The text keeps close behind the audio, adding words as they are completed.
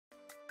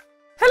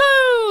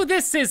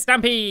This is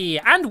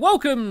Stampy, and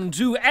welcome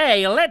to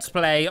a Let's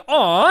Play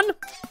on...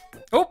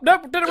 Oh,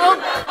 no, did it wrong.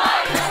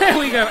 There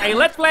we go, a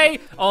Let's Play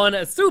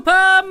on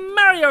Super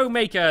Mario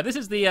Maker. This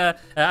is the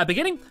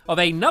beginning of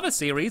another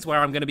series where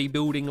I'm going to be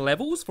building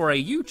levels for a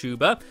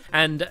YouTuber,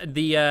 and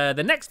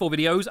the next 4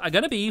 videos are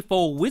going to be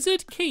for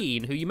Wizard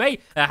Keen, who you may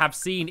have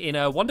seen in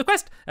Wonder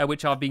Quest,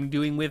 which I've been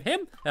doing with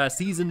him.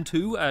 Season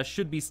 2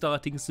 should be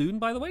starting soon,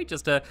 by the way,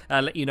 just to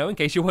let you know in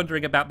case you're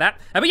wondering about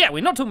that. But yeah,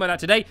 we're not talking about that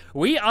today.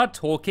 We are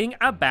talking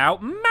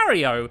about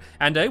Mario,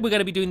 and we're going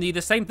to be doing the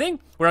same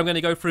thing, where I'm going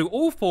to go through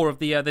all 4 of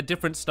the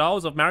different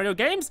styles of Mario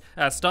games,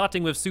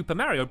 starting with Super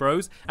Mario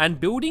Bros.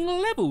 And building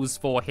levels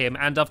for him.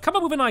 And I've come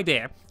up with an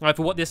idea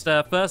for what this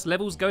first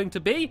level's going to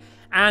be,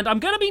 and I'm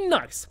going to be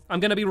nice. I'm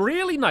going to be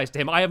really nice to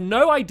him. I have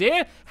no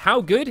idea how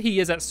good he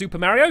is at Super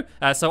Mario,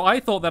 so I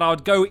thought that I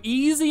would go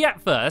easy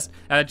at first,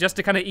 just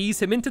to kind of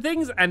ease him into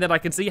things, and then I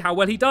can see how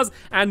well he does,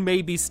 and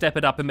maybe step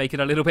it up and make it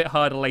a little bit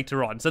harder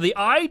later on. So the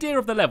idea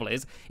of the level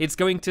is, it's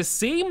going to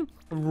seem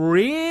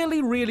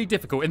really, really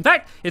difficult. In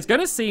fact, it's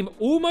going to seem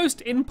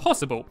almost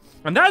impossible,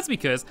 and that's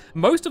because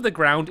most of the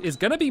ground is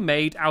going to be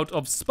made out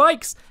of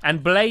spikes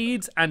and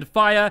blades and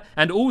fire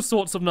and all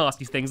sorts of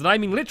nasty things. And I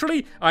mean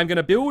literally, I'm going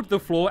to build the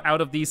floor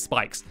out of these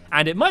spikes,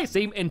 and it might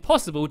seem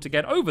impossible to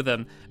get over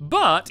them,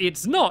 but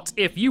it's not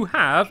if you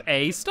have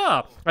a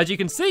star. As you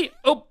can see,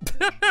 oh,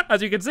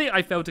 as you can see,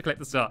 I failed to collect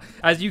the star.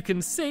 As you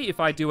can see,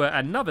 if I do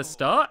another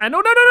star, and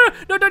oh,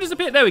 no, don't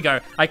disappear. There we go.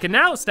 I can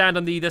now stand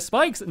on the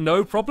spikes,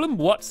 no problem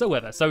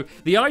whatsoever. So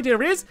the idea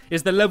is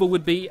the level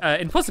would be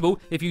impossible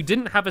if you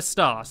didn't have a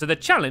star. So the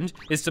challenge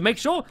is to make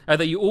sure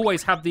that you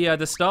always have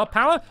the star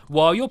power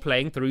while you're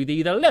playing through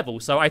the level.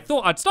 So I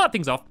thought I'd start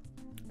things off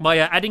by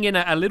adding in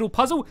a little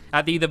puzzle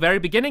at the very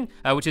beginning,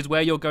 which is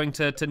where you're going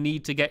to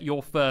need to get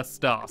your first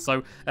star.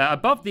 So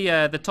above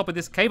the top of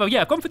this cave, oh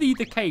yeah, I've gone for the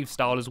cave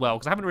style as well,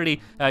 because I haven't really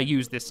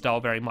used this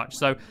style very much.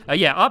 So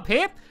yeah, up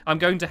here, I'm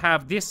going to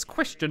have this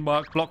question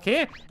mark block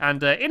here,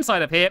 and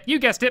inside of here, you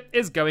guessed it,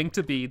 is going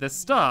to be the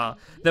star.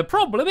 The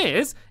problem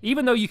is,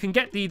 even though you can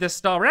get the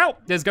star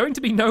out, there's going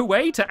to be no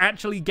way to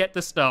actually get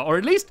the star, or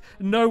at least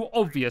no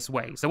obvious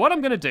way. So what I'm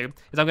going to do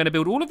is I'm going to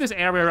build all of this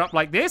area up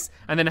like this,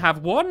 and then have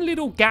one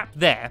little gap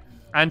there.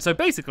 And so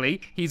basically,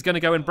 he's going to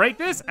go and break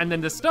this, and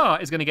then the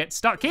star is going to get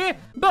stuck here,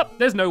 but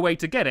there's no way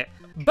to get it.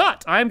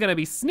 But I am going to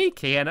be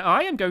sneaky, and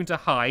I am going to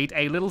hide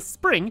a little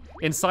spring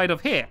inside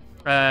of here.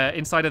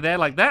 Inside of there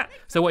like that.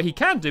 So what he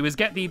can do is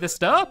get the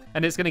star,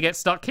 and it's going to get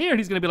stuck here, and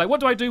he's going to be like, what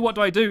do I do? What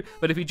do I do?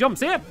 But if he jumps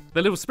here,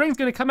 the little spring's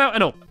going to come out,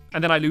 and oh,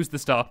 and then I lose the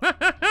star.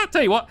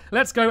 Tell you what,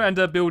 let's go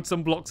and build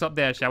some blocks up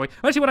there, shall we?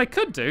 Actually, what I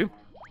could do,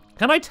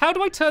 how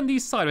do I turn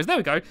these sideways? There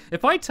we go.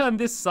 If I turn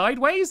this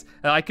sideways,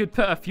 I could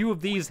put a few of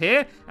these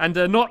here, and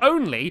not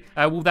only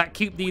will that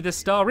keep the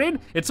star in,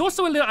 it's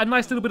also a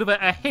nice little bit of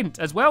a hint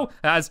as well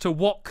as to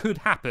what could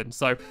happen.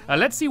 So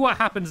let's see what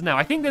happens now.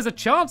 I think there's a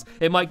chance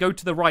it might go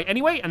to the right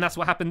anyway, and that's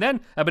what happened then.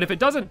 But if it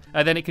doesn't,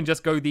 then it can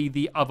just go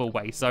the other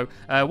way. So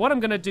what I'm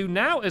going to do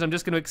now is I'm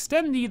just going to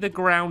extend the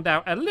ground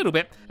out a little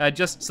bit,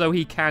 just so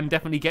he can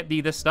definitely get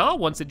the star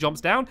once it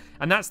jumps down,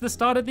 and that's the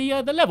start of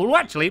the level. Well,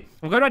 actually,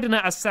 I'm going to add in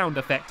a sound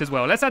effect as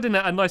well. Let's add in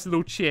a nice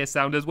little cheer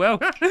sound as well,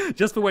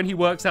 just for when he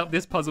works out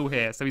this puzzle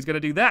here. So he's going to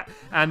do that,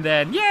 and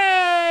then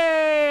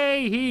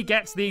yay! He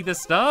gets the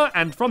star,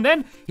 and from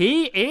then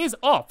he is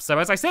off. So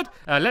as I said,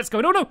 let's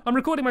go. No, I'm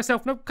recording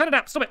myself. No, cut it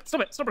out. Stop it.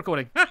 Stop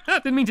recording.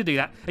 Didn't mean to do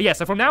that. Yeah,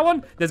 so from now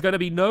on, there's going to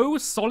be no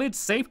solid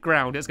safe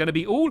ground. It's going to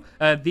be all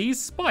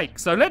these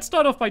spikes. So let's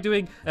start off by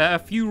doing a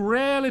few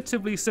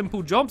relatively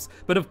simple jumps,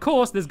 but of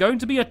course, there's going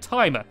to be a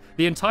timer.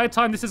 The entire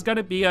time this is going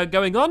to be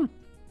going on,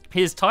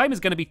 his time is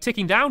going to be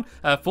ticking down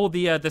for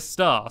the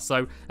star.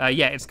 So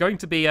yeah, it's going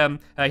to be,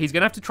 he's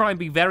going to have to try and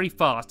be very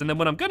fast. And then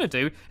what I'm going to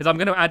do is I'm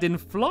going to add in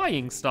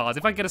flying stars.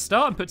 If I get a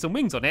star and put some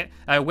wings on it,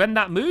 when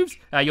that moves,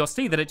 you'll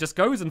see that it just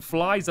goes and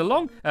flies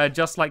along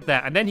just like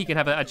that. And then he can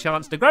have a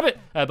chance to grab it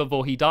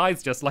before he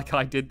dies, just like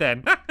I did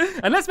then.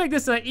 And let's make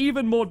this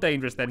even more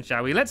dangerous then,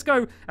 shall we? Let's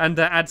go and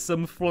add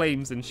some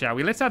flames in, shall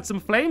we? Let's add some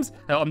flames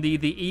on the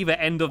either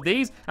end of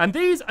these. And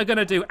these are going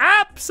to do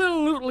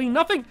absolutely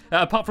nothing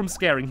apart from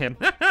scaring him.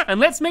 And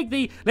let's make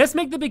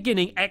the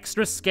beginning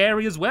extra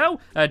scary as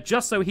well,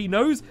 just so he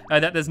knows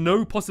that there's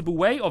no possible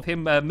way of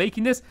him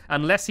making this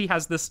unless he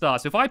has the star.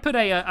 So if I put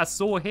a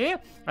saw here,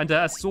 and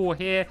a saw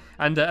here,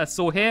 and a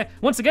saw here,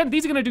 once again,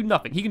 these are going to do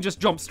nothing. He can just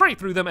jump straight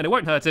through them, and it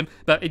won't hurt him,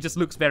 but it just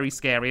looks very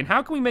scary. And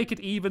how can we make it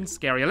even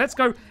scarier? Let's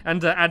go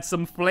and add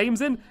some flames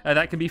in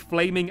that can be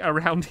flaming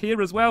around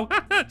here as well,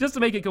 just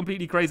to make it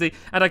completely crazy.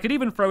 And I could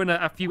even throw in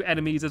a few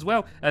enemies as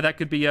well that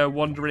could be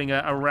wandering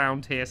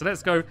around here. So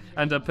let's go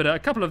and put a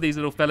couple of these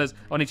little fellas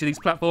on each of these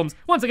platforms.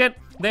 Once again,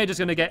 they're just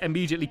going to get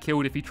immediately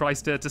killed if he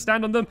tries to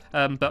stand on them.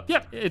 But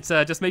yeah, it's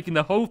just making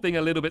the whole thing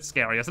a little bit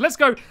scarier. So let's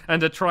go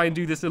and try and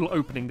do this little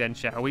opening then,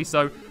 shall we?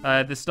 So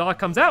the star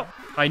comes out.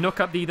 I knock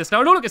up the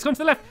star. Oh, look, it's gone to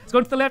the left. It's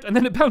gone to the left, and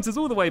then it bounces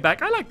all the way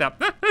back. I like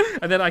that.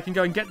 And then I can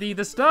go and get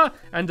the star,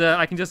 and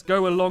I can just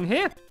go along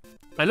here.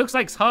 It looks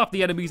like half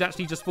the enemies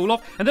actually just fall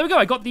off. And there we go,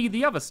 I got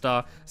the other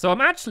star. So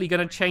I'm actually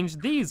going to change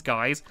these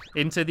guys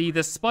into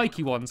the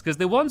spiky ones. Because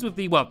the ones with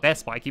the, well, they're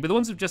spiky, but the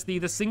ones with just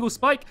the single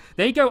spike,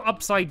 they go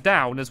upside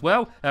down as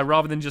well,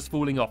 rather than just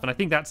falling off. And I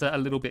think that's a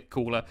little bit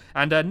cooler.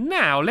 And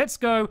now let's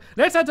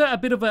add a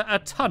bit of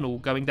a tunnel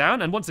going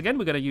down. And once again,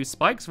 we're going to use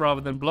spikes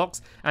rather than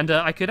blocks. And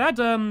I could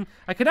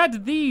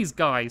add these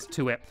guys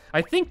to it.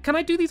 I think, can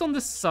I do these on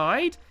the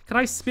side? Can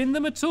I spin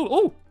them at all?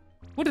 Oh,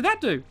 what did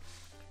that do?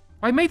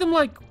 I made them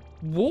like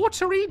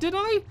watery, did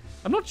I?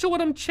 I'm not sure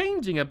what I'm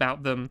changing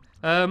about them.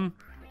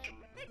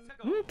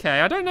 Okay,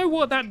 I don't know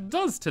what that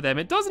does to them.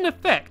 It does an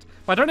effect,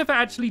 but I don't know if it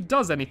actually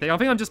does anything. I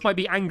think I just might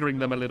be angering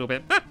them a little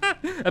bit.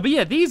 But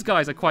yeah, these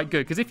guys are quite good,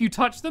 because if you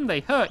touch them, they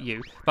hurt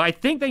you. But I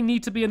think they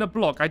need to be in a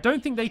block. I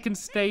don't think they can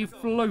stay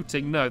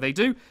floating. No, they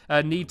do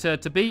need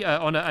to be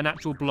on an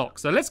actual block.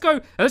 So let's go,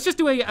 let's just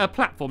do a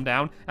platform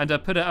down and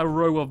put a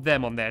row of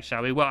them on there,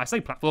 shall we? Well, I say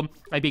platform,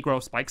 a big row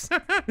of spikes.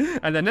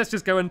 And then let's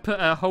just go and put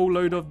a whole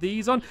load of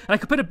these on. And I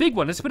could put a big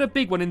one. Let's put a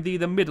big one in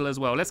the middle as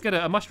well. Let's get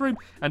a mushroom,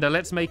 and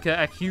let's make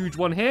a huge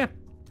one here.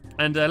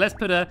 And let's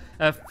put a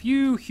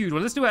few huge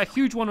ones. Let's do a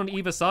huge one on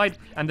either side,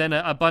 and then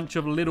a bunch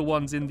of little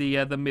ones in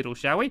the middle,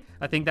 shall we?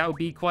 I think that would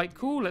be quite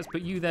cool. Let's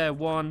put you there.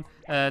 1,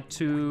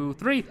 2,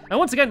 3. And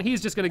once again,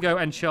 he's just going to go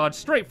and charge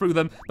straight through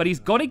them, but he's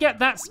got to get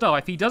that star.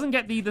 If he doesn't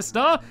get the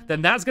star,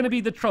 then that's going to be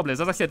the trouble. As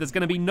I said, there's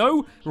going to be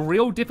no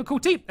real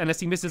difficulty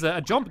unless he misses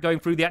a jump going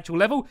through the actual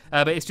level,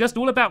 but it's just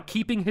all about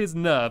keeping his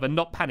nerve and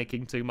not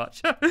panicking too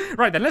much.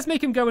 Right, then let's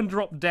make him go and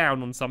drop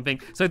down on something.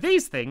 So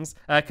these things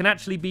can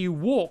actually be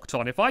walked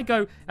on. If I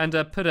go and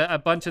put a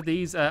bunch of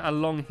these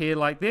along here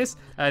like this,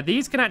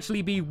 these can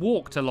actually be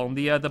walked along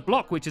the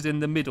block which is in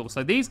the middle.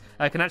 So these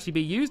can actually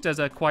be used as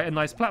quite a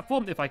nice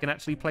platform if I can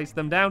actually place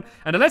them down.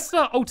 And let's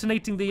start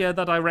alternating the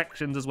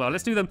directions as well.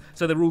 Let's do them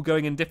so they're all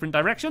going in different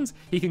directions.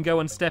 He can go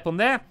and step on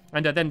there,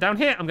 and then down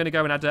here I'm going to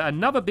go and add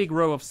another big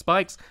row of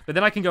spikes, but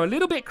then I can go a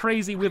little bit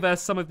crazy with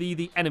some of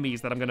the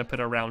enemies that I'm going to put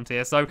around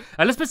here. So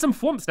let's put some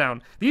thwomps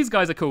down. These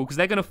guys are cool because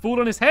they're going to fall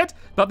on his head,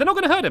 but they're not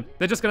going to hurt him.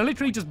 They're just going to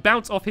literally just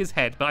bounce off his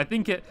head, but I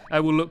think it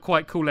will look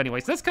quite cool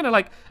anyway. So let's kind of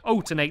like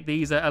alternate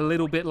these a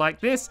little bit like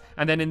this,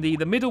 and then in the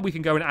middle we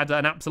can go and add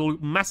an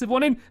absolute massive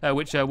one in,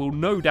 which will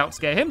no doubt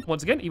scare him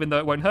once again, even though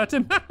it won't hurt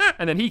him.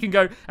 And then he can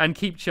go and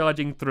keep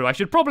charging through. I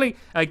should probably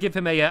give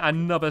him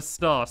another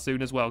star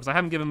soon as well, because I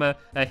haven't given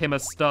him a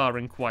star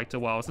in quite a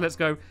while. So let's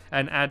go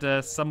and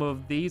add some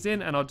of these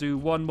in, and I'll do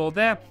one more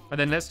there, and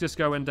then let's just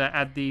go and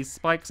add these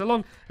spikes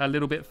along a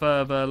little bit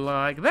further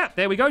like that.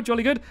 There we go,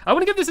 jolly good. I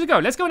want to give this a go.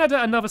 Let's go and add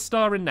another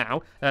star in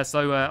now,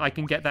 so I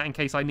can get that in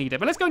case I need it.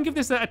 But let's go and give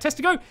this a test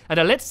to go,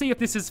 and let's see if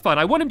this is fun.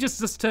 I want him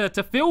just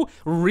to feel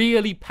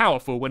really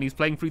powerful when he's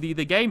playing through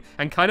the game,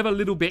 and kind of a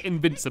little bit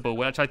invincible,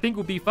 which I think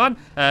will be fun.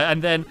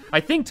 And then I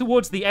think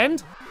towards the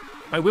end,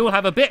 I will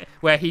have a bit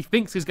where he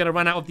thinks he's going to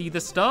run out of the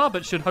star,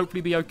 but should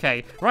hopefully be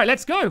okay. Right,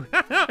 let's go.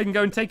 I can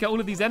go and take out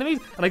all of these enemies,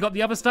 and I got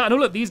the other star. And oh,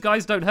 look, these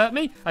guys don't hurt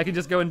me. I can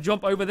just go and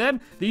jump over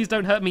them. These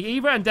don't hurt me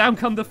either, and down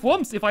come the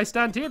thwomps. If I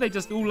stand here, they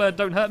just all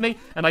don't hurt me,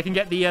 and I can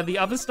get the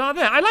other star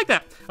there. I like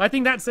that. I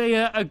think that's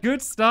a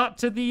good start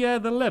to the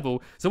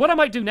level. So what I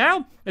might do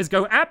now is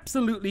go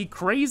absolutely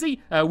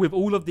crazy with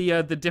all of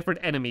the different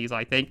enemies,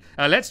 I think.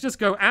 Let's just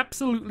go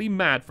absolutely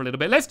mad for a little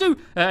bit. Let's do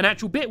an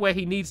actual bit where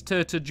he needs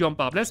to jump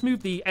up. Let's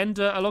move the end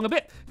along a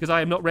bit, because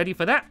I am not ready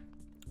for that.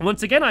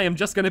 Once again, I am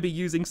just going to be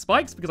using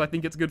spikes because I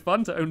think it's good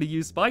fun to only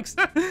use spikes.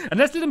 And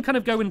let's let him kind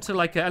of go into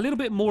like a little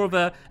bit more of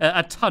a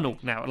tunnel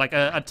now, like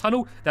a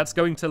tunnel that's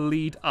going to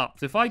lead up.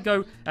 So if I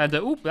go and,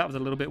 oh, that was a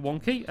little bit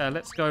wonky.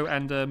 Let's go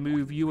and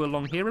move you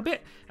along here a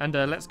bit. And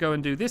let's go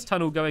and do this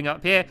tunnel going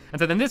up here. And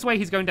so then this way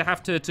he's going to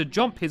have to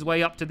jump his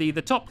way up to the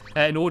top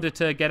in order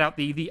to get out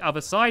the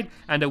other side.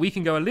 And we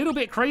can go a little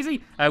bit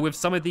crazy with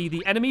some of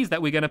the enemies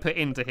that we're going to put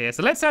into here.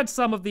 So let's add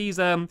some of these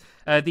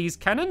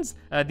cannons.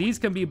 These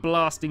can be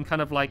blasting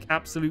kind of like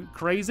absolute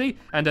crazy,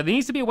 and there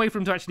needs to be a way for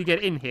him to actually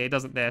get in here,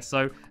 doesn't there?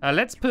 So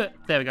let's put,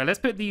 there we go, let's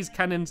put these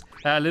cannons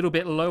a little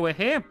bit lower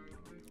here.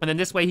 And then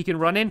this way he can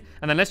run in,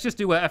 and then let's just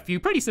do a few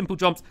pretty simple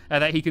jumps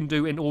that he can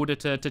do in order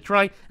to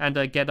try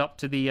and get up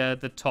to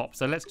the top.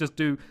 So let's just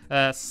do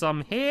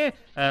some here,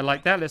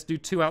 like that. Let's do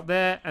 2 out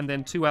there, and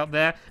then 2 out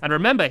there. And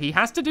remember, he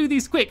has to do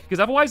these quick, because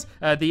otherwise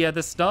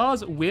the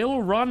stars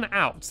will run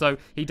out. So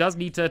he does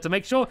need to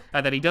make sure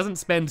that he doesn't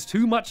spend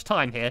too much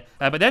time here.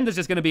 But then there's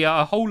just going to be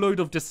a whole load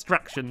of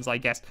distractions, I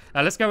guess.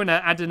 Let's go and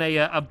add in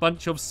a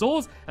bunch of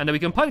saws, and then we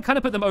can kind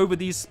of put them over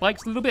these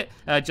spikes a little bit,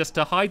 just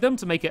to hide them,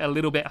 to make it a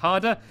little bit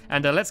harder.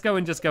 And let's go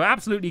and just go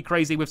absolutely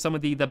crazy with some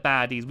of the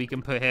baddies we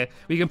can put here.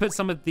 We can put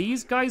some of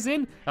these guys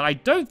in, and I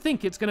don't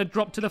think it's going to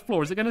drop to the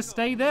floor. Is it going to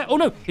stay there? Oh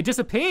no, it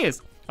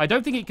disappears. I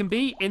don't think it can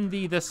be in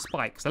the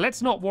spikes. So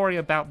let's not worry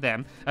about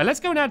them. Let's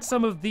go and add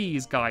some of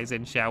these guys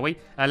in, shall we?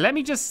 Let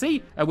me just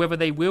see whether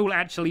they will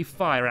actually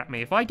fire at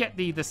me. If I get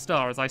the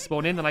star as I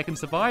spawn in, then I can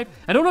survive.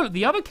 And oh no,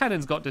 the other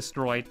cannons got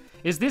destroyed.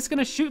 Is this going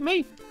to shoot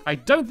me? I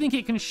don't think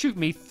it can shoot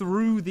me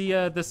through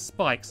the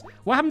spikes.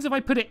 What happens if I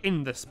put it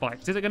in the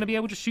spikes? Is it going to be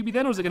able to shoot me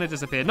then, or is it going to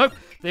disappear? Nope.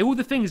 All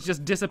the things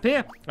just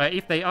disappear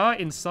if they are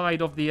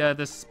inside of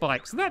the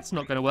spikes. So that's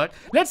not going to work.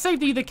 Let's save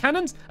the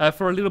cannons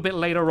for a little bit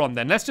later on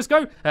then. Let's just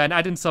go and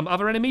add in some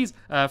other enemies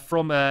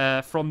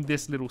from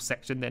this little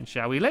section then,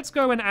 shall we? Let's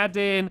go and add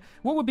in,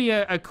 what would be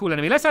a cool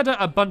enemy? Let's add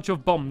a bunch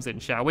of bombs in,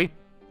 shall we?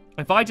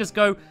 If I just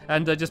go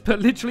and just put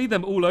literally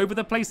them all over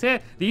the place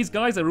here, these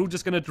guys are all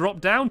just going to drop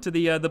down to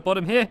the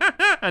bottom here.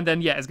 And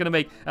then, yeah, it's going to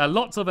make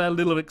lots of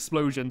little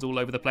explosions all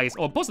over the place,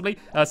 or possibly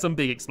some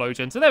big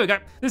explosions. So there we go.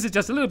 This is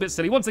just a little bit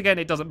silly. Once again,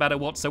 it doesn't matter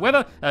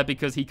whatsoever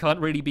because he can't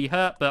really be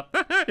hurt, but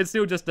it's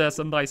still just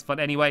some nice fun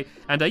anyway.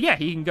 And yeah,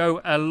 he can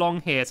go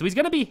along here. So he's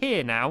going to be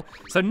here now.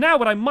 So now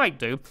what I might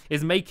do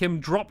is make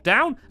him drop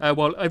down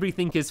while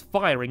everything is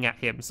firing at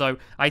him. So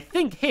I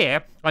think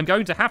here I'm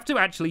going to have to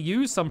actually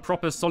use some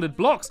proper solid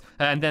blocks.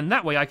 And then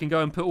that way I can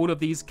go and put all of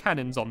these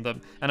cannons on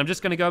them. And I'm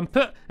just going to go and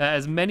put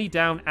as many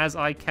down as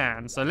I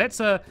can. So let's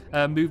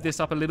move this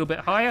up a little bit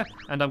higher.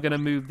 And I'm going to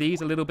move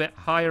these a little bit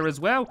higher as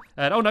well.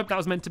 Oh, no, that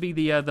was meant to be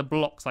the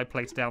blocks I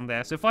placed down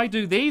there. So if I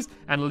do these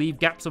and leave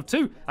gaps of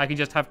 2, I can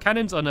just have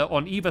cannons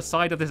on either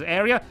side of this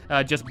area,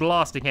 just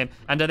blasting him.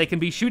 And they can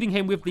be shooting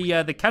him with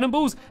the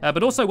cannonballs,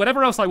 but also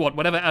whatever else I want.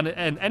 Whatever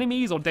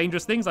enemies or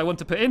dangerous things I want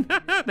to put in,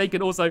 they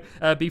can also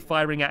be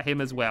firing at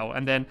him as well.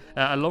 And then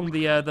along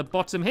the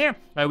bottom here,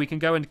 we can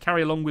go and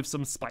carry along with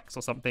some spikes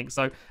or something.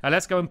 So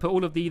let's go and put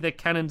all of the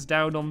cannons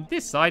down on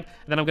this side.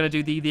 And then I'm going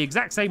to do the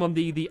exact same on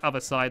the other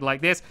side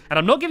like this. And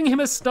I'm not giving him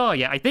a star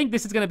yet. I think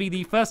this is going to be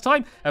the first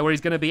time where he's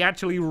going to be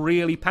actually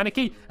really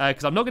panicky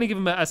because I'm not going to give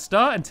him a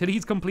star until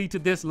he's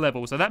completed this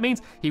level. So that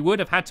means he would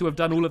have had to have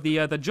done all of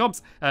the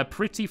jumps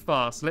pretty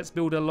fast. Let's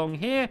build along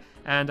here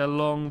and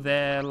along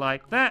there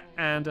like that,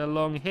 and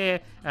along here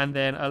and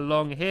then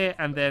along here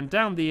and then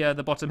down the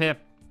bottom here.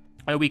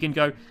 We can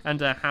go and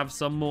have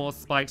some more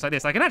spikes like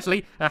this. I can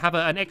actually have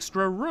an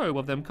extra row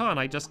of them, can't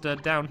I? Just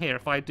down here,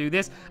 if I do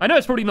this. I know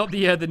it's probably not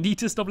the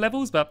neatest of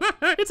levels, but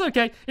it's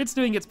okay. It's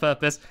doing its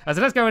purpose. So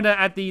let's go and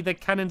add the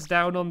cannons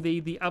down on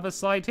the other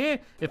side here.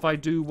 If I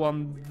do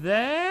one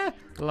there,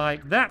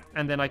 like that,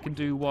 and then I can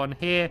do one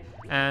here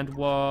and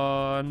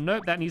one.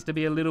 Nope, that needs to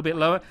be a little bit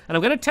lower. And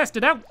I'm going to test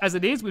it out as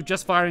it is with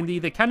just firing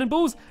the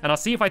cannonballs, and I'll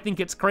see if I think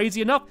it's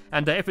crazy enough.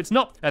 And if it's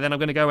not, then I'm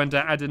going to go and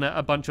add in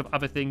a bunch of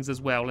other things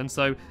as well. And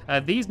so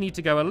these need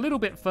to go a little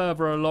bit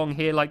further along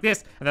here like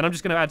this, and then I'm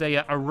just going to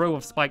add a row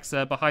of spikes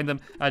behind them,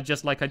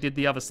 just like I did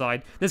the other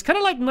side. There's kind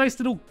of like nice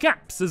little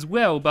gaps as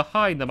well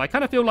behind them. I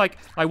kind of feel like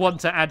I want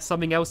to add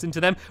something else into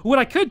them. What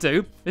I could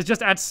do is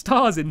just add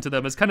stars into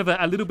them as kind of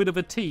a little bit of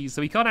a tease,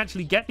 so he can't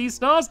actually get these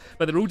stars,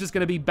 but they're all just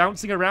going to be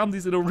bouncing around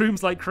these little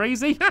rooms like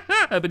crazy,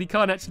 but he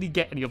can't actually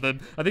get any of them.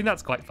 I think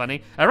that's quite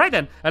funny. All right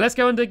then, let's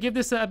go and give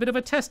this a bit of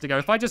a test to go.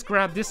 If I just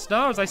grab this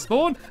star as I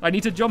spawn, I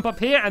need to jump up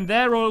here, and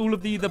there are all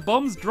of the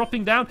bombs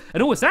dropping down.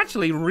 And oh, it's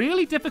actually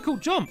really difficult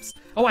jumps.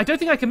 Oh, I don't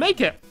think I can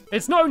make it.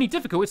 It's not only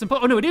difficult, it's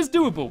impossible. Oh no, it is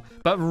doable,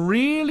 but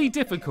really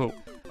difficult.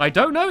 I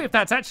don't know if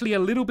that's actually a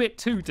little bit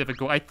too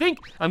difficult. I think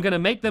I'm going to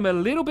make them a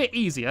little bit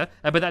easier,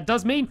 but that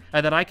does mean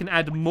that I can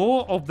add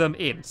more of them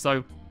in.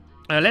 So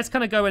let's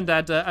kind of go and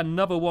add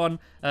another one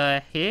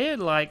here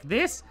like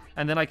this.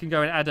 And then I can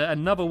go and add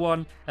another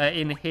one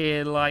in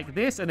here like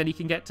this, and then you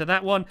can get to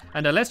that one.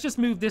 And let's just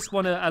move this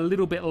one a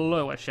little bit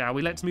lower, shall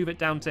we? Let's move it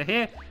down to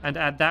here and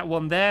add that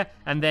one there.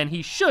 And then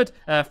he should,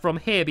 from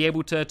here, be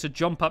able to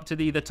jump up to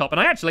the top.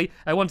 And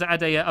I want to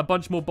add a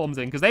bunch more bombs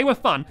in, because they were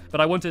fun, but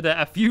I wanted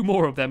a few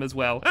more of them as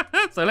well.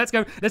 So let's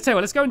go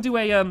and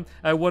do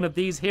one of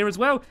these here as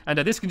well. And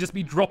this can just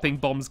be dropping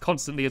bombs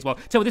constantly as well.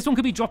 So this one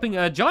could be dropping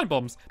giant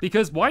bombs,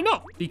 because why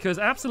not? Because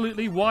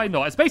absolutely why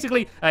not? It's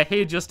basically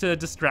here just to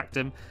distract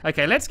him.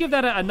 Okay, let's give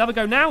that another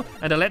go now,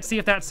 and let's see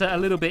if that's a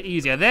little bit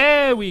easier.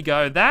 There we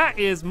go. That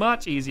is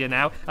much easier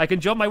now. I can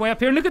jump my way up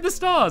here, and look at the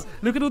stars.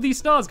 Look at all these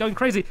stars going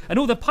crazy, and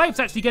all the pipes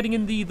actually getting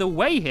in the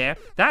way here.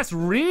 That's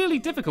really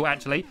difficult,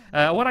 actually.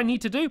 What I need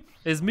to do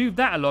is move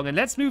that along, and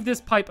let's move this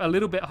pipe a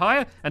little bit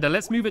higher, and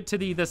let's move it to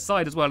the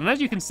side as well. And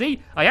as you can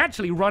see, I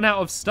actually run out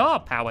of star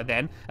power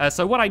then.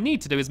 So what I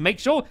need to do is make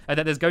sure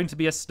that there's going to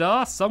be a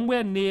star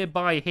somewhere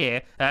nearby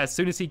here as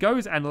soon as he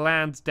goes and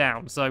lands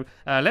down. So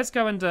let's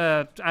go and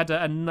add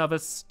another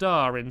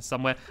star in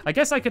somewhere. I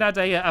guess I could add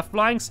a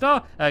flying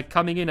star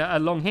coming in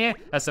along here.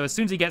 So as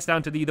soon as he gets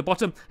down to the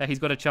bottom, he's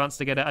got a chance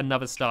to get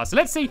another star. So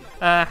let's see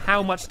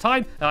how much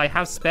time I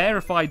have spare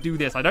if I do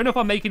this. I don't know if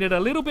I'm making it a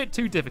little bit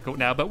too difficult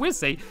now, but we'll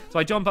see. So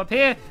I jump up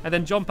here, and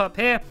then jump up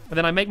here, and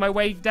then I make my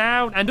way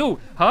down, and oh,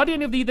 hardly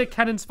any of the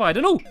cannons fired.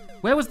 And oh,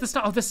 where was the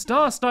star? Oh, the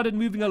star started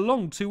moving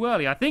along too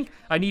early. I think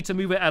I need to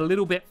move it a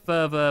little bit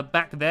further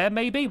back there,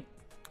 maybe.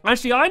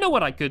 Actually, I know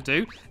what I could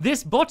do.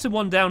 This bottom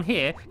one down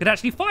here could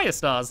actually fire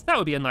stars. That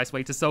would be a nice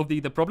way to solve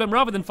the problem.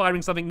 Rather than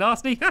firing something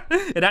nasty,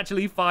 it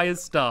actually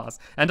fires stars.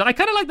 And I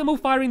kind of like them all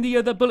firing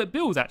the bullet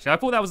bills, actually. I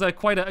thought that was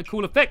quite a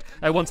cool effect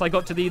once I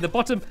got to the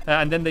bottom,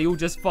 and then they all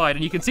just fired.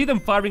 And you can see them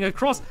firing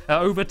across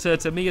over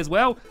to me as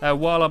well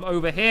while I'm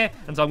over here.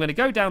 And so I'm going to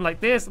go down like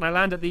this, and I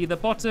land at the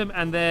bottom,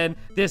 and then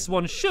this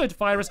one should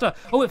fire a star.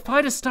 Oh, it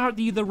fired a star at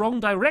the wrong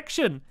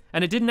direction,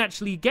 and it didn't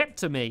actually get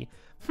to me.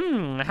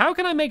 How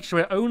can I make sure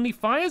it only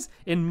fires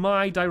in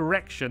my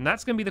direction?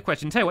 That's going to be the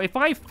question. Tell you what, if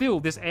I fill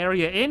this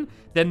area in,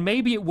 then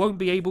maybe it won't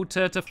be able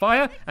to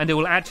fire, and it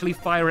will actually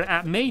fire it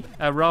at me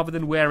rather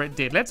than where it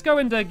did. Let's go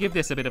and give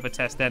this a bit of a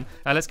test then.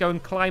 Let's go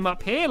and climb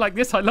up here like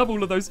this. I love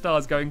all of those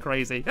stars going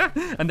crazy.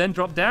 And then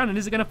drop down, and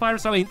is it going to fire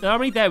something?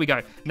 There we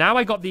go. Now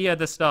I got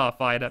the star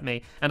fired at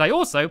me. And I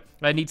also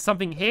need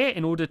something here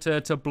in order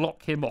to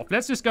block him off.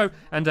 Let's just go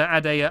and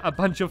add a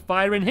bunch of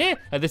fire in here.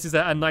 This is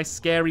a nice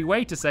scary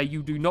way to say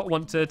you do not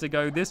want to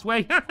go this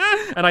way.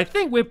 And I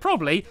think we're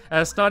probably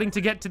starting to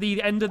get to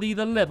the end of the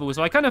level.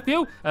 So I kind of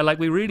feel like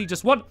we really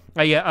just want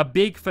a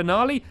big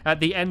finale at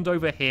the end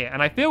over here.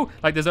 And I feel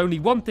like there's only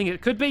one thing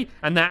it could be,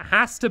 and that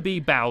has to be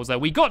Bowser.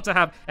 We got to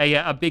have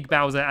a big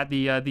Bowser at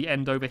the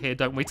end over here,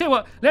 don't we? Tell you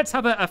what, let's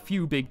have a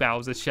few big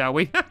Bowsers, shall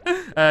we?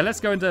 Let's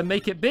go and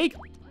make it big.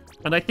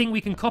 And I think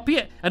we can copy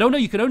it. And oh no,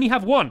 you can only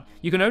have one.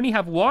 You can only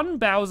have one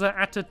Bowser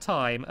at a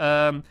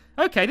time.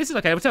 Okay, this is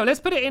okay. So let's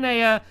put it in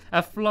a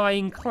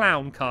flying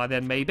clown car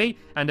then, maybe.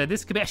 And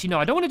this could be... Actually, no,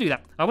 I don't want to do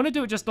that. I want to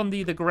do it just on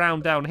the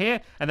ground down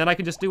here. And then I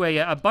can just do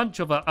a bunch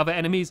of other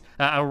enemies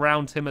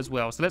around him as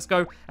well. So let's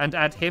go and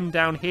add him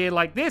down here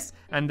like this.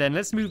 And then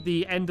let's move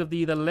the end of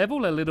the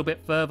level a little bit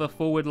further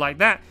forward like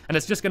that. And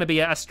it's just going to be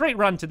a straight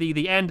run to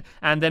the end.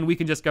 And then we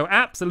can just go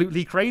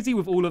absolutely crazy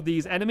with all of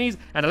these enemies.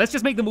 And let's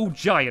just make them all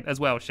giant as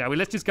well, shall we?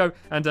 Let's just go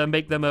and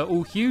make them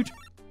all huge.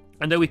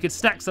 And then we could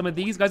stack some of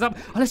these guys up.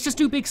 Oh, let's just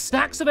do big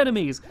stacks of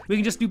enemies. We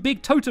can just do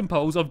big totem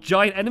poles of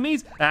giant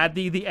enemies at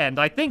the end.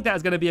 I think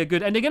that's going to be a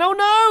good ending. And oh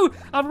no!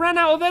 I've ran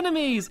out of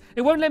enemies.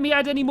 It won't let me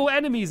add any more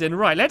enemies in.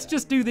 Right, let's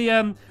just do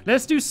the,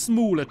 let's do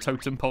smaller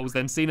totem poles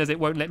then, seeing as it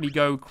won't let me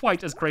go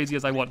quite as crazy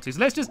as I want to. So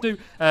let's just do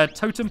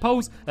totem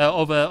poles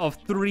of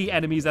 3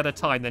 enemies at a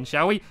time then,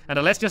 shall we?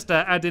 And let's just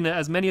add in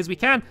as many as we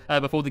can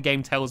before the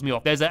game tells me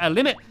off. There's a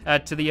limit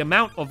to the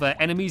amount of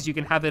enemies you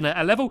can have in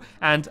a level,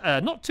 and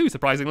not too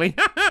surprisingly,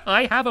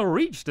 I have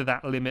reached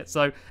that limit.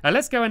 So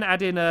let's go and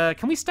add in,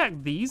 can we stack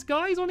these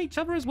guys on each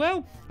other as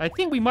well? I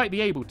think we might be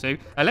able to.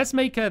 Let's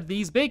make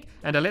these big,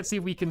 and let's see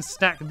if we can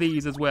stack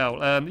these as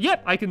well.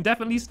 Yep, I can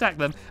definitely stack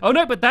them. Oh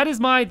no, but that is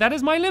my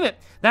limit.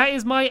 That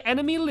is my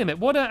enemy limit.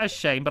 What a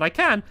shame, but I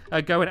can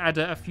go and add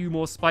a few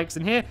more spikes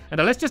in here, and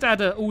let's just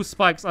add all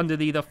spikes under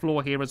the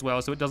floor here as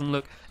well, so it doesn't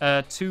look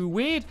too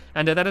weird.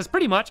 And that is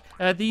pretty much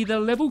the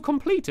level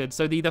completed.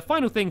 So the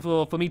final thing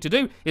for me to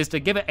do is to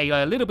give it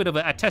a little bit of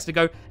a test to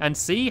go and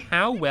see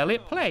how well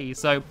it plays.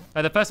 So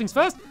the first things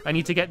first, I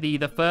need to get the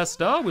first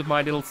star with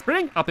my little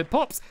spring. Up it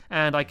pops,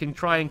 and I can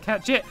try and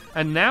catch it.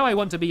 And now I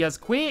want to be as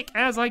quick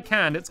as I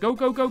can. Let's go,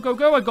 go, go, go,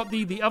 go. I got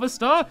the other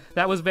star.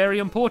 That was very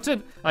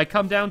important. I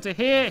come down to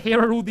here. Here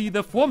are all the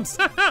thwomps.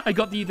 I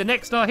got the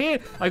next star here.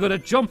 I got to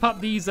jump up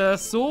these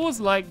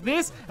saws like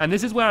this, and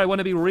this is where I want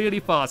to be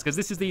really fast, because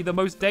this is the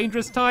most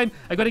dangerous time.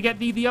 I got to get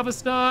the other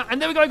star, and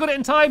there we go. I got it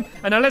in time.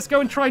 And now let's go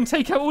and try and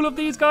take out all of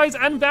these guys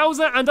and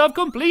Bowser, and I've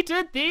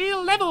completed the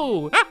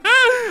level.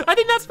 I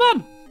think that's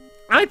fun.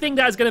 I think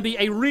that's going to be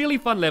a really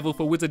fun level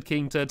for Wizard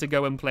King to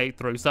go and play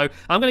through. So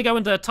I'm going to go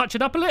and touch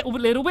it up a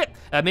little bit,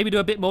 maybe do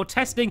a bit more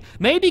testing,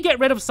 maybe get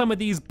rid of some of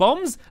these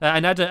bombs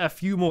and add a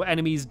few more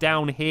enemies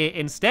down here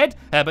instead.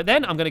 But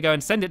then I'm going to go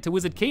and send it to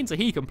Wizard King so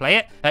he can play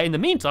it. In the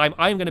meantime,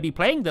 I'm going to be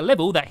playing the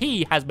level that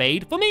he has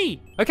made for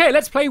me. Okay,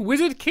 let's play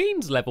Wizard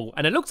King's level,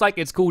 and it looks like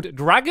it's called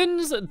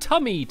Dragon's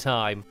Tummy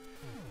Time.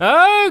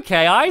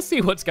 Okay, I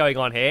see what's going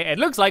on here. It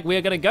looks like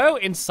we're going to go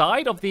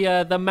inside of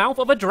the mouth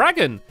of a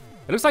dragon.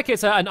 It looks like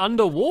it's an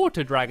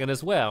underwater dragon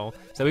as well.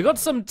 So we got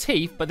some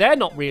teeth, but they're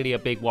not really a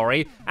big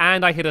worry.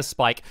 And I hit a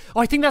spike. Oh,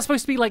 I think that's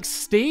supposed to be like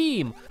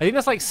steam. I think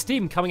that's like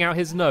steam coming out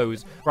his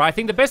nose. Right, I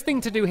think the best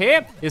thing to do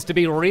here is to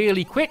be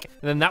really quick.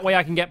 And then that way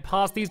I can get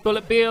past these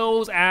bullet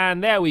bills.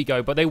 And there we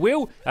go. But they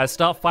will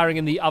start firing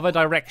in the other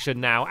direction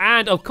now.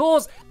 And of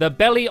course, the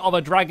belly of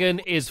a dragon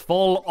is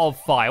full of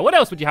fire. What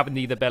else would you have in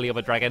the belly of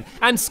a dragon?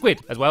 And squid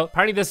as well.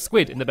 Apparently there's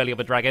squid in the belly of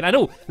a dragon. And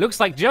oh, looks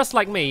like just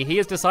like me, he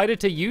has decided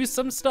to use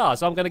some stars.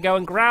 So I'm going to go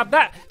and grab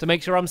that to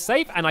make sure I'm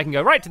safe, and I can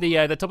go right to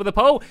the top of the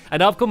pole,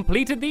 and I've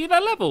completed the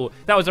level.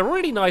 That was a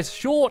really nice,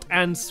 short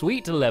and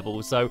sweet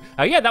level. So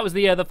yeah, that was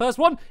the first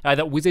one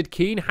that Wizard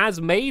King has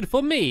made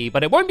for me,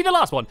 but it won't be the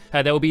last one.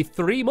 There will be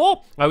 3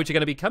 more, which are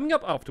going to be coming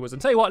up afterwards.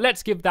 And tell you what,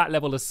 let's give that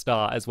level a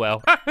star as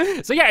well.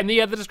 So yeah, in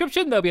the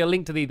description there'll be a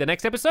link to the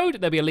next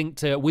episode. There'll be a link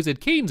to Wizard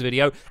King's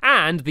video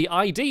and the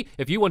ID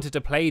if you wanted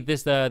to play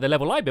this the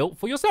level I built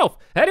for yourself.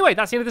 Anyway,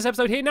 that's the end of this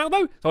episode here now,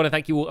 though. So I want to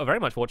thank you all very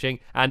much for watching,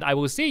 and I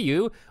will see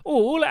you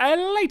all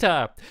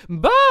later.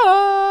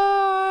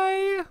 Bye!